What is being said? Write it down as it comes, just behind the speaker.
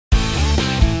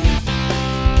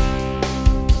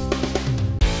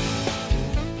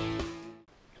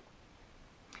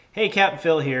Hey, Captain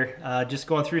Phil here. Just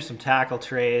going through some tackle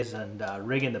trays and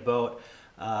rigging the boat.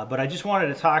 But I just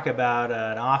wanted to talk about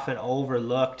an often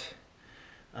overlooked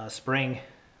spring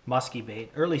muskie bait,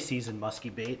 early season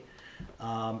muskie bait,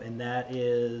 and that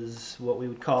is what we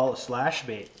would call a slash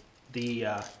bait.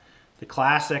 The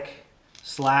classic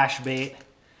slash bait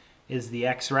is the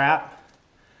X-Wrap,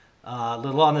 a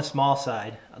little on the small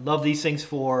side. I love these things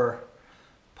for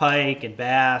pike and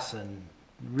bass, and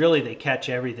really they catch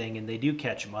everything, and they do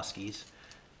catch muskies.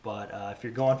 But if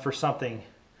you're going for something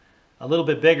a little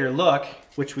bit bigger look,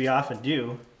 which we often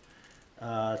do,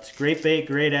 it's great bait,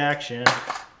 great action.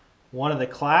 One of the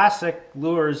classic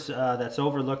lures that's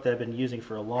overlooked that I've been using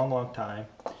for a long time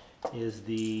is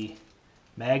the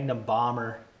Magnum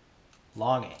Bomber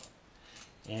Longy.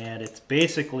 And it's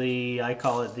basically, I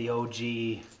call it the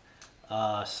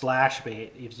OG slash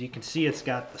bait. As you can see, it's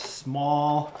got the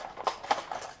small,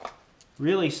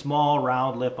 really small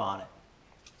round lip on it.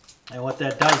 And what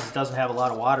that does is it doesn't have a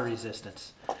lot of water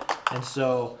resistance. And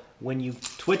so when you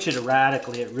twitch it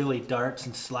erratically, it really darts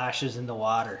and slashes in the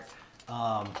water.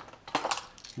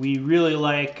 We really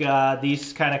like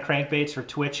these kind of crankbaits for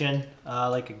twitching,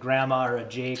 like a Grandma or a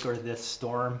Jake or this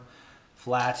Storm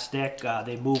flat stick.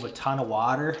 They move a ton of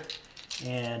water,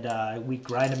 and we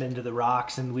grind them into the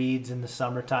rocks and weeds in the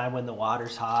summertime when the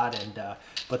water's hot. And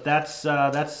but that's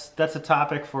a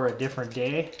topic for a different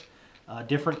day,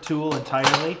 different tool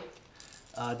entirely.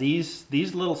 These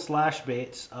little slash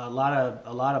baits, a lot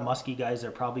of musky guys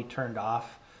are probably turned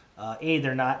off.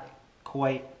 They're not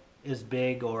quite as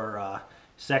big or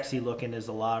sexy looking as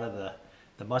a lot of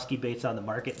the musky baits on the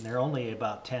market, and they're only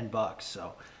about $10.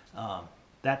 So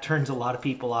that turns a lot of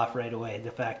people off right away,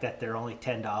 the fact that they're only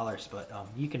 $10, but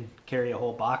you can carry a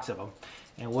whole box of them.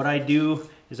 And what I do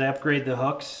is I upgrade the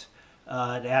hooks.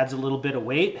 It adds a little bit of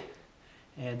weight,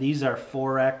 and these are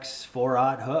 4X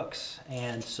 4/0 hooks,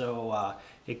 and so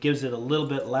it gives it a little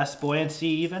bit less buoyancy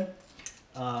even,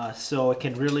 so it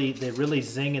can they really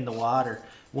zing in the water.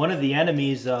 One of the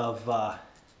enemies of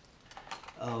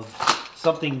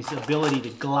something's ability to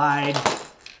glide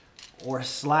or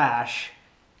slash,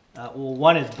 well,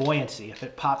 one is buoyancy. If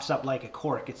it pops up like a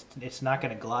cork, it's not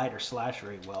going to glide or slash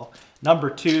very well. Number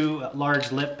two,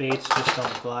 large lip baits just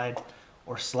don't glide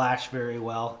or slash very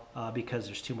well because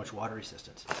there's too much water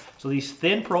resistance. So these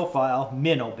thin profile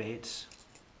minnow baits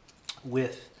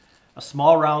with a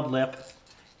small round lip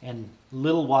and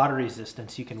little water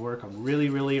resistance, you can work them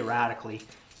really erratically,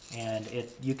 and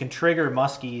you can trigger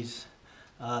muskies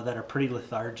that are pretty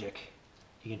lethargic.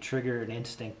 You can trigger an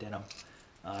instinct in them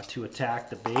to attack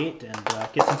the bait and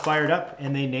get them fired up,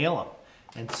 and they nail them.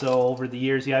 And so over the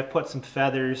years, I've put some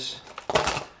feathers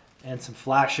and some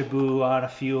flashaboo on a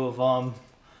few of them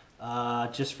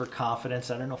just for confidence.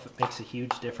 I don't know if it makes a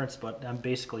huge difference, but I'm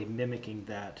basically mimicking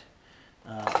that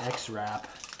X-Wrap.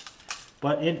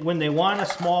 But when they want a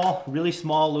small, really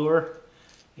small lure,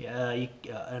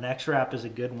 an X-Wrap is a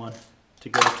good one to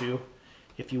go to.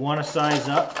 If you want to size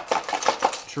up,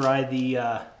 try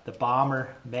the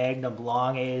Bomber Magnum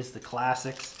Longies, the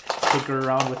classics. Tinker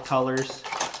around with colors,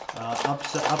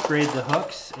 upgrade the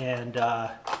hooks, and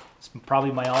it's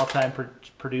probably my all-time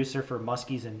producer for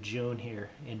muskies in June here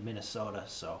in Minnesota.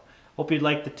 So hope you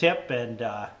like the tip, and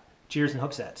cheers and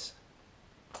hook sets.